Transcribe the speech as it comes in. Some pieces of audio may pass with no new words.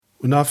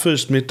When I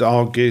first met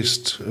our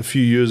guest a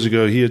few years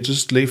ago, he had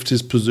just left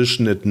his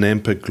position at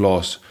Nampak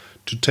Glass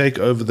to take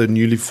over the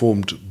newly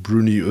formed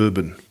Bruni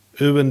Urban.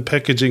 Urban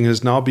Packaging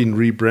has now been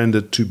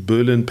rebranded to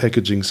Berlin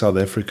Packaging South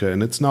Africa,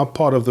 and it's now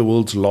part of the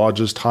world's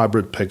largest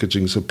hybrid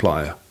packaging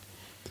supplier.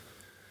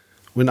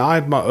 When I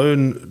had my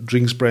own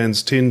drinks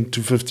brands 10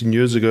 to 15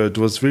 years ago, it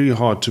was very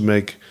hard to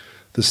make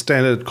the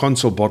standard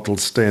Consol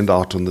bottles stand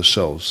out on the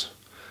shelves.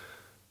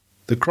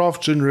 The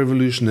craft gin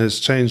revolution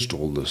has changed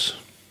all this.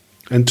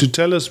 And to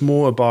tell us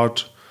more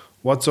about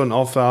what's on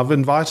offer, I've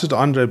invited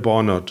Andre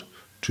Barnard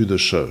to the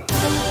show.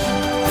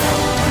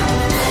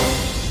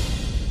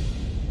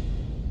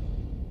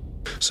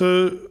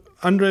 So,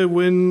 Andre,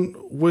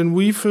 when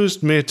we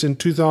first met in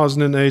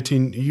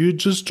 2018, you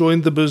just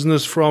joined the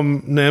business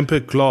from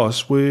Nampak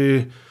Glass,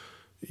 where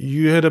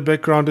you had a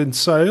background in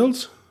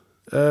sales.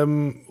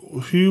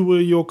 Who were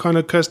your kind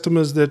of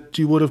customers that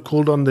you would have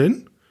called on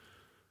then?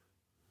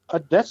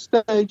 At that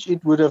stage,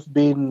 it would have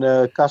been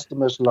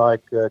customers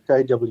like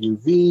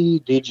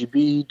KWV,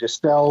 DGB,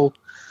 Distel.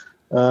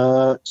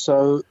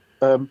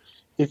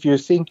 If you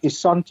think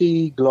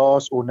Isanti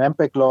Glass or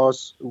Nampak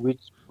Glass, which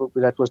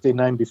that was their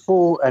name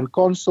before, and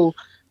Consol,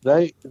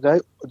 they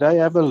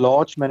have a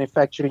large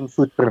manufacturing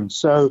footprint.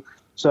 So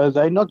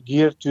they're not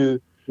geared to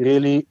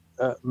really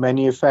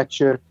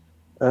manufacture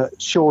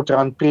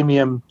short-run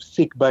premium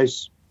thick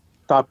base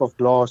type of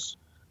glass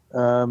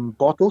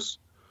bottles.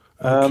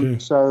 Okay.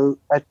 So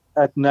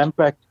at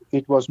Nampak,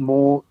 it was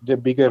more the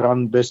bigger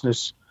run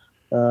business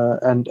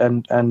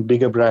and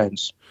bigger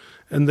brands.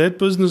 And that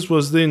business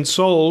was then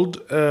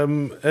sold.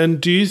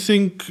 And do you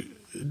think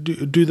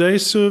do they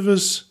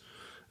service?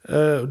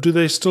 Do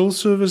they still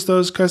service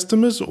those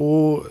customers,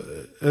 or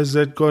has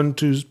that gone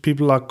to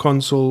people like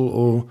Consol?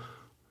 Or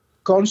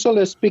Consol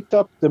has picked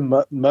up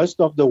the most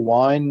of the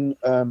wine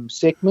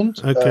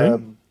segment. Okay.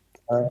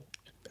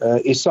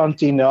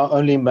 Isanti now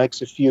only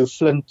makes a few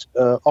flint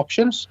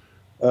options.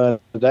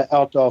 They're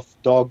out of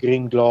dark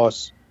green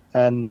glass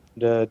and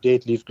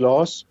dead leaf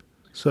glass.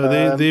 So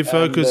their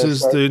focus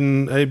is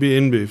then AB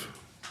InBev.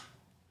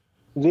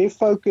 Their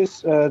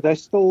focus, they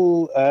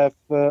still have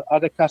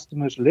other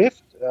customers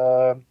left,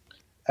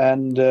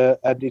 and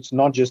it's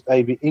not just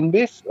AB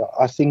InBev.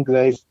 I think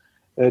they've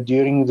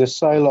during the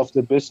sale of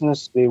the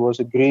business, there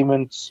was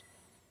agreements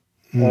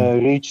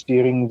reached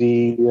during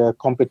the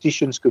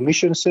competitions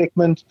commission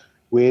segment,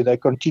 where they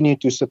continue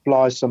to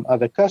supply some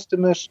other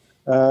customers.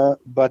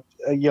 But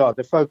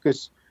the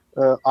focus,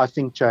 I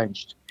think,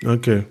 changed.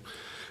 Okay.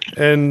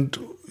 And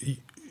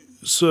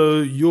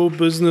so your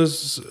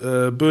business,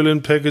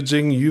 Berlin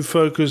Packaging, you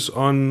focus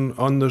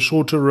on the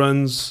shorter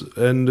runs,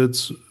 and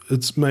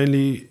it's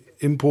mainly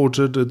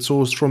imported, it's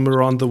sourced from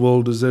around the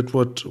world. Is that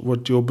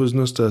what your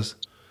business does?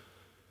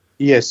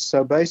 Yes.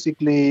 So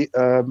basically,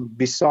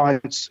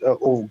 besides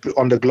or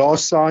on the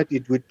glass side,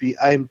 it would be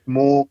aimed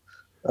more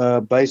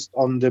based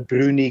on the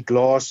Bruni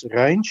glass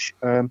range.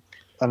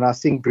 And I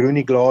think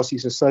Bruni glass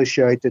is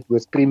associated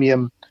with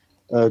premium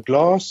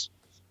glass.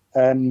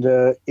 And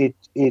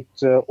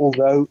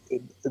although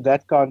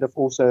that kind of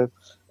also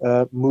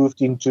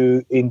moved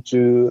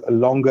into a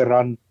longer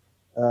run,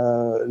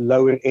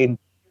 lower end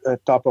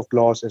type of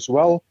glass as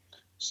well.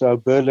 So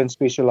Berlin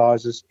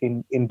specializes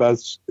in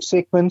both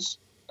segments,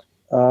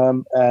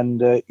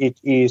 and it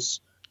is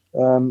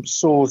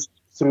sourced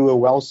through a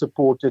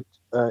well-supported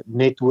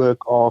network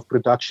of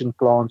production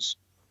plants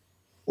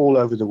all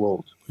over the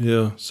world.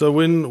 Yeah. So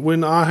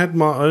when I had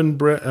my own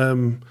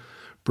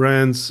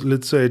brands,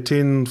 let's say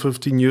 10,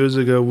 15 years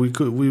ago,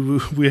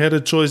 we had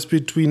a choice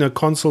between a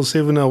Consol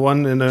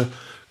 701 and a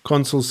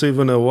Consol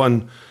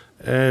 701,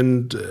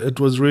 and it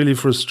was really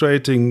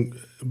frustrating.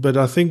 But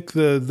I think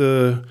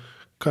the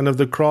kind of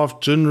the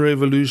craft gin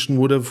revolution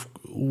would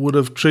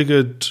have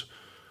triggered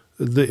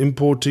the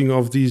importing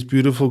of these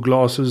beautiful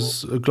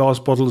glass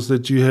bottles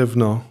that you have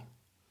now.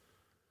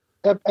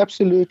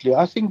 Absolutely.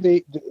 I think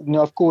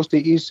of course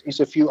there is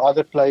a few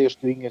other players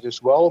doing it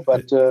as well,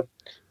 but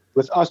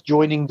with us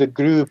joining the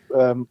group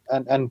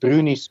and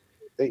Bruni's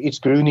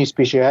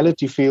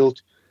speciality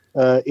field,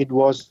 it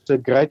was a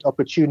great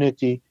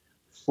opportunity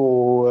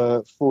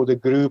for the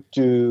group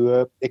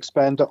to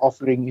expand the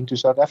offering into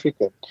South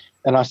Africa.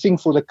 And I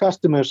think for the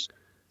customers,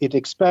 it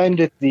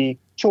expanded the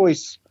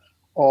choice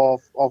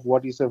of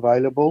what is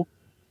available.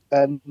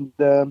 And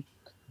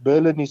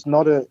Berlin is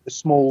not a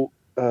small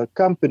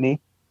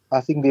company. I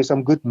think there's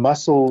some good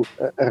muscle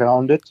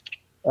around it.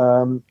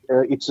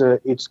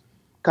 It's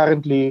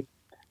currently,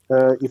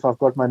 if I've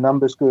got my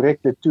numbers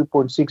correct, a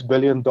 $2.6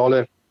 billion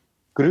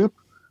group.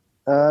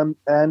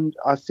 And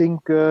I think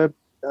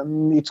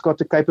it's got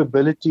the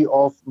capability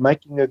of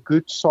making a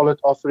good, solid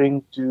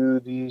offering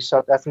to the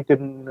South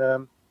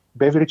African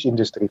beverage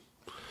industry.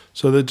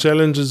 So the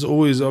challenge is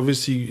always,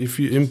 obviously, if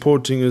you're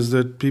importing, is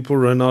that people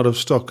run out of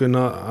stock. And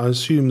I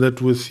assume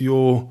that with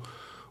your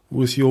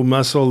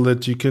muscle,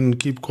 that you can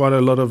keep quite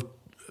a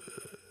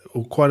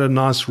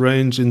nice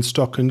range in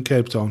stock in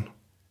Cape Town.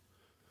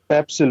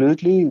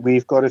 Absolutely.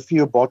 We've got a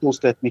few bottles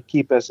that we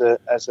keep as a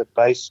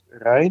base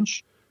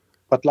range.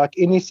 But like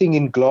anything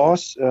in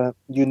glass,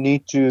 you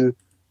need to,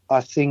 I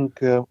think,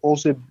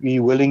 also be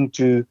willing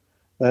to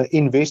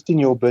invest in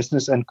your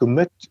business and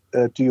commit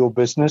to your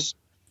business.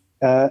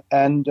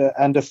 And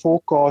the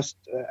forecast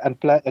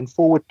and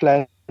forward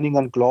planning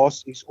on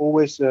glass is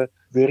always a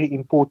very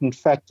important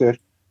factor,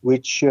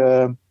 which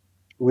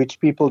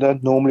people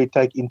don't normally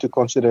take into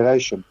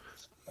consideration.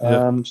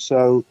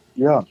 So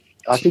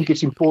I think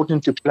it's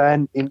important to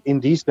plan in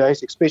these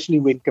days, especially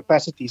when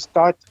capacity is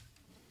tight.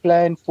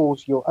 Plan for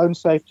your own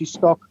safety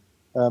stock.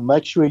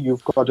 Make sure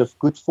you've got a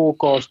good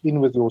forecast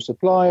in with your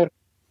supplier,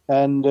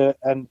 and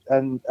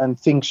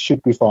things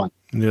should be fine.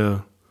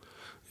 Yeah,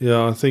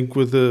 I think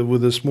with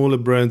the smaller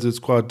brands, it's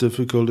quite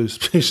difficult,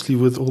 especially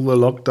with all the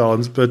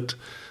lockdowns. But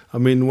I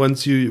mean,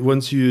 once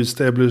you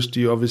established,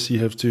 you obviously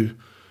have to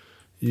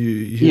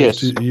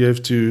you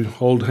have to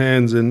hold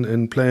hands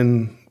and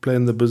plan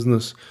the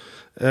business.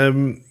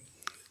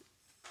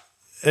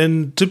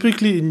 And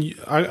typically,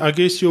 I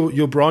guess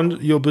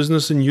your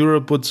business in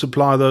Europe would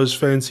supply those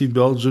fancy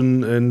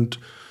Belgian and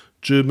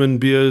German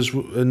beers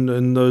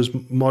and those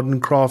modern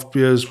craft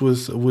beers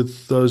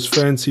with those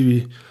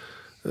fancy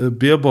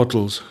beer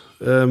bottles.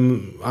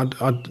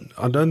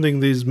 I don't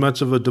think there's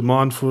much of a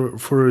demand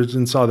for it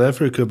in South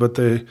Africa, but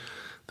they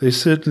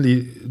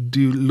certainly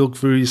do look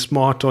very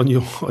smart on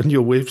your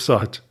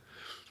website.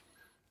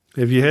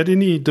 Have you had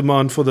any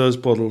demand for those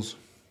bottles?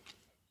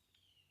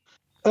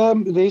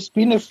 There's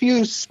been a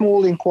few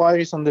small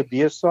inquiries on the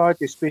beer side,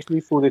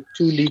 especially for the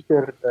 2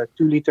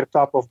 liter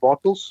type of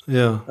bottles.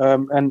 Yeah.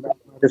 And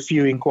a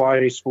few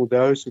inquiries for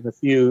those, and a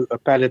few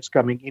pallets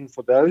coming in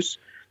for those,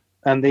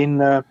 and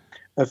then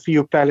a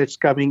few pallets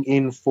coming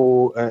in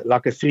for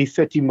like a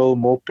 330ml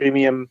more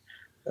premium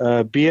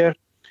beer.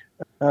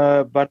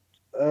 But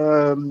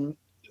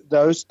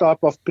those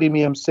type of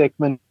premium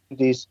segment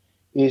is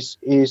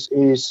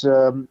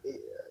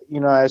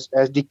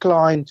has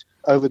declined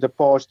over the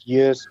past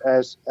years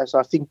as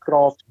I think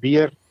craft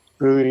beer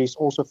breweries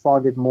also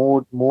find it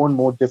more and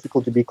more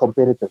difficult to be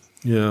competitive.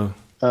 Yeah.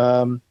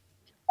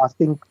 I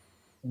think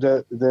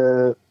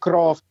the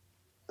craft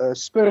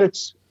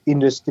spirits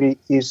industry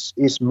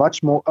is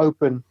much more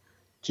open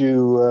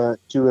to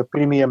a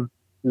premium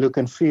look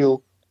and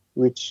feel,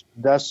 which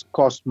does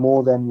cost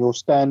more than your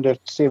standard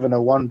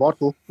 701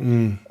 bottle.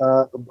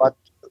 But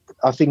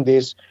I think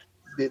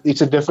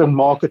it's a different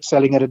market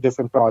selling at a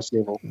different price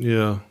level.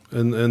 Yeah,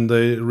 and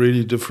they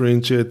really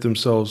differentiate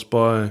themselves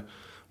by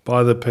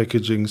the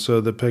packaging.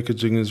 So the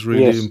packaging is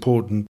really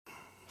important.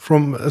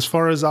 From as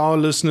far as our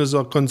listeners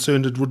are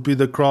concerned, it would be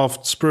the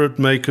craft spirit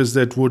makers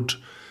that would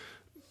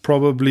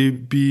probably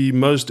be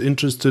most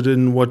interested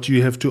in what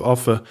you have to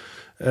offer.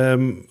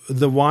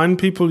 The wine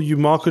people, you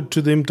market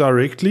to them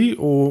directly,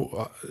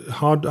 or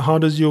how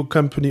does your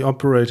company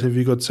operate? Have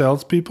you got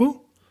salespeople?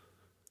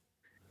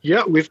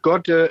 Yeah, we've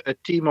got a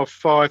team of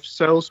 5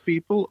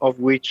 salespeople, of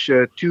which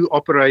 2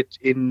 operate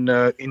in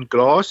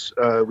glass.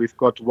 We've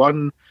got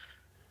one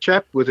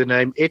chap with the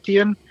name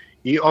Etienne.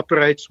 He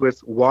operates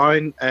with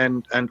wine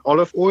and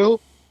olive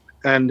oil.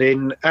 And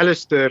then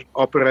Alistair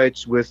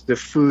operates with the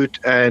food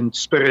and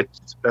spirit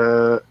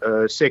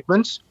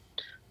segments.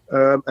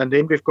 And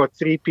then we've got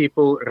 3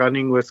 people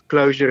running with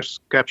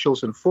closures,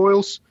 capsules, and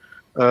foils.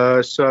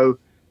 So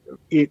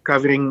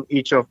covering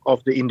each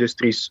of the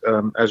industries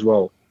as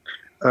well.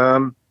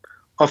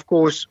 Of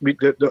course,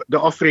 the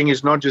offering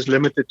is not just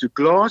limited to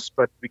glass,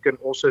 but we can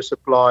also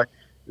supply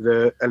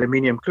the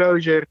aluminium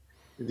closure,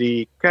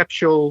 the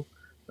capsule,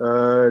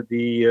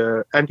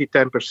 the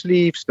anti-tamper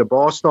sleeves, the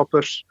bar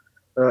stoppers,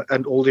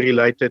 and all the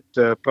related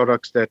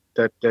products that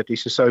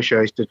is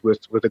associated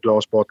with a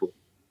glass bottle.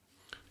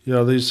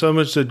 Yeah, there's so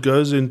much that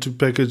goes into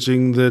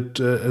packaging that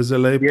as a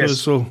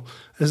layperson,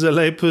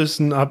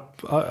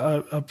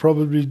 I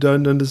probably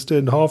don't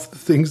understand half the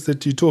things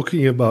that you're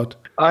talking about.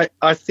 I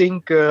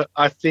think our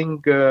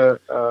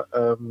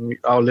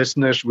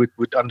listeners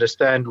would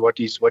understand what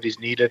is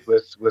needed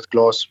with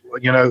glass,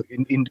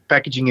 in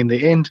packaging in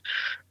the end.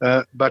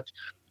 But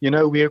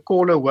we're a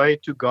call away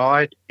to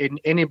guide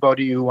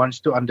anybody who wants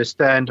to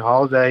understand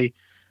how they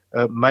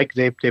make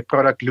their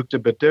product look a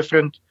bit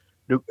different.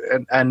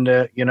 And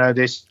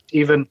there's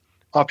even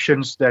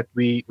options that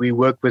we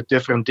work with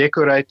different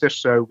decorators,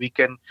 so we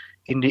can,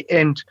 in the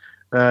end,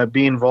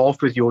 be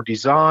involved with your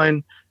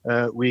design.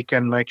 We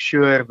can make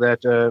sure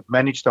that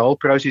manage the whole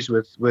process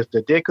with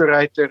the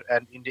decorator,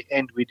 and in the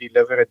end, we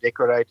deliver a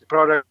decorated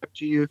product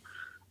to you.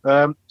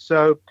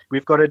 So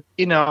we've got an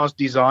in-house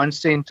design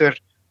center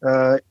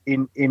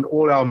in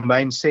all our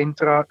main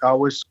centra.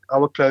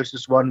 Our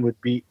closest one would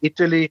be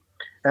Italy,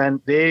 and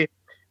there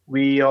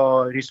we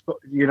are,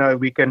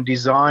 we can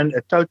design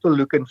a total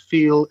look and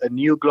feel, a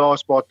new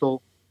glass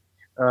bottle,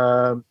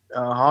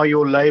 how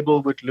your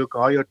label would look,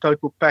 how your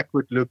total pack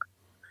would look.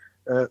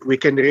 We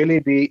can really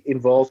be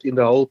involved in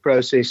the whole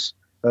process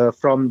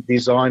from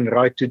design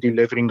right to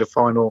delivering the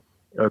final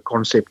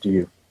concept to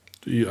you.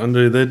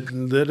 Andre,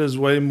 that is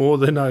way more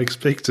than I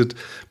expected.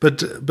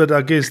 But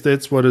I guess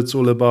that's what it's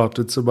all about.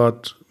 It's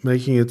about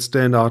making it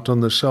stand out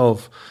on the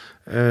shelf,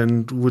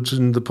 and which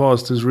in the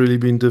past has really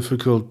been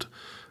difficult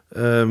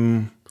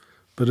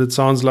But it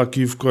sounds like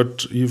you've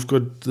got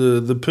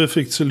the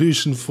perfect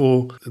solution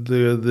for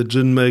the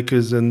gin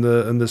makers and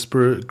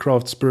the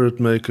craft spirit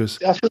makers.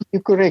 I think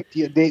you're correct.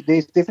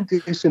 There's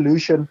definitely a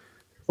solution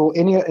for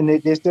any, and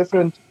there's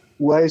different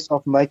ways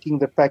of making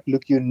the pack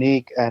look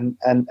unique and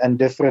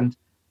different.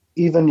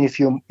 Even if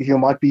you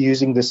might be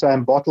using the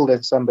same bottle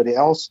as somebody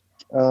else,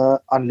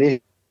 unless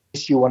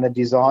you want to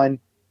design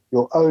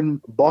your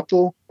own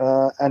bottle,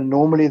 and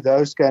normally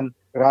those can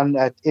run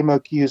at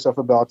MOQs of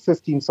about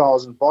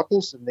 15,000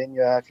 bottles, and then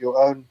you have your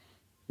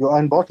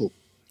own bottle.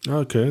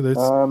 Okay,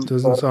 that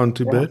doesn't sound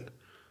too bad.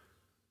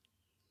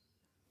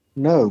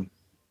 No.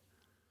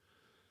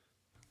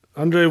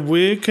 Andre,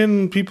 where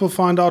can people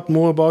find out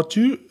more about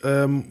you?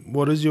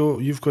 What is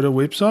you've got a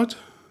website?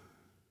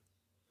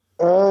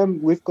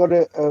 We've got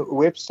a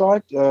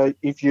website.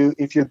 If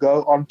you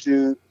go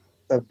onto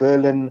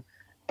Berlin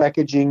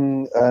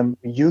Packaging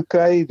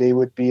UK, there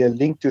would be a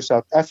link to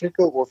South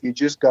Africa, or if you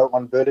just go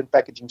on Berlin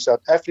Packaging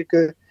South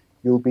Africa,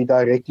 you'll be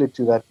directly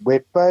to that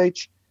web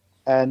page,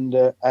 and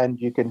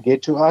you can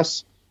get to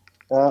us.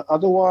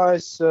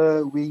 Otherwise,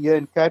 we're here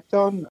in Cape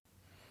Town.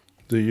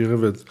 There you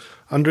have it.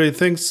 Andre,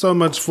 thanks so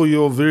much for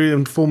your very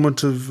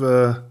informative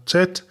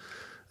chat.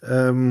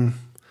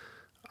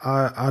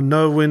 I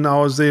know when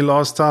I was there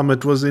last time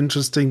it was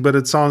interesting, but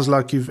it sounds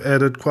like you've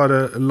added quite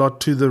a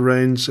lot to the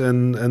range,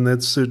 and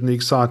that's certainly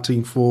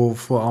exciting for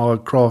our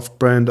craft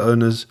brand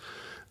owners.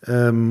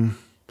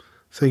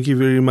 Thank you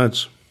very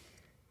much.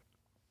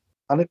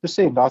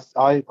 100%.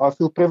 I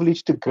feel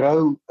privileged to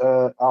grow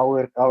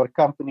our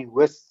company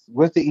with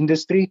the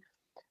industry,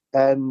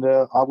 and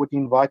I would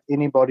invite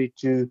anybody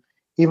to,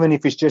 even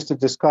if it's just a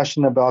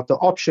discussion about the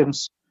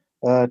options,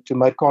 to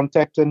make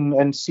contact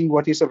and see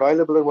what is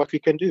available and what we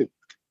can do.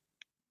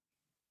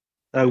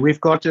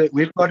 We've got a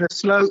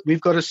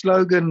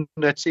slogan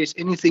that says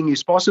anything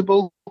is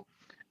possible,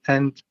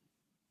 and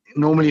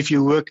normally if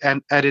you work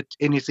at it,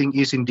 anything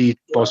is indeed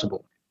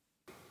possible.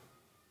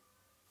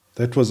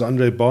 That was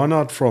Andre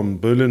Barnard from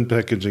Berlin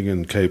Packaging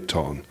in Cape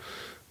Town.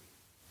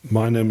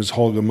 My name is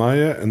Holger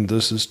Meyer, and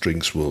this is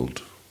Drinks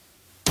World.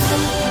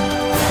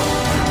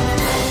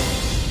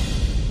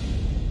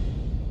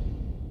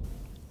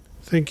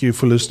 Thank you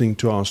for listening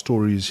to our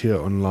stories here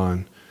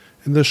online.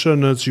 In the show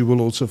notes, you will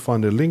also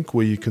find a link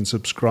where you can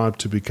subscribe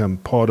to become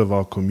part of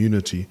our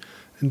community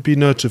and be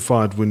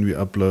notified when we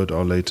upload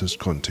our latest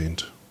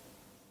content.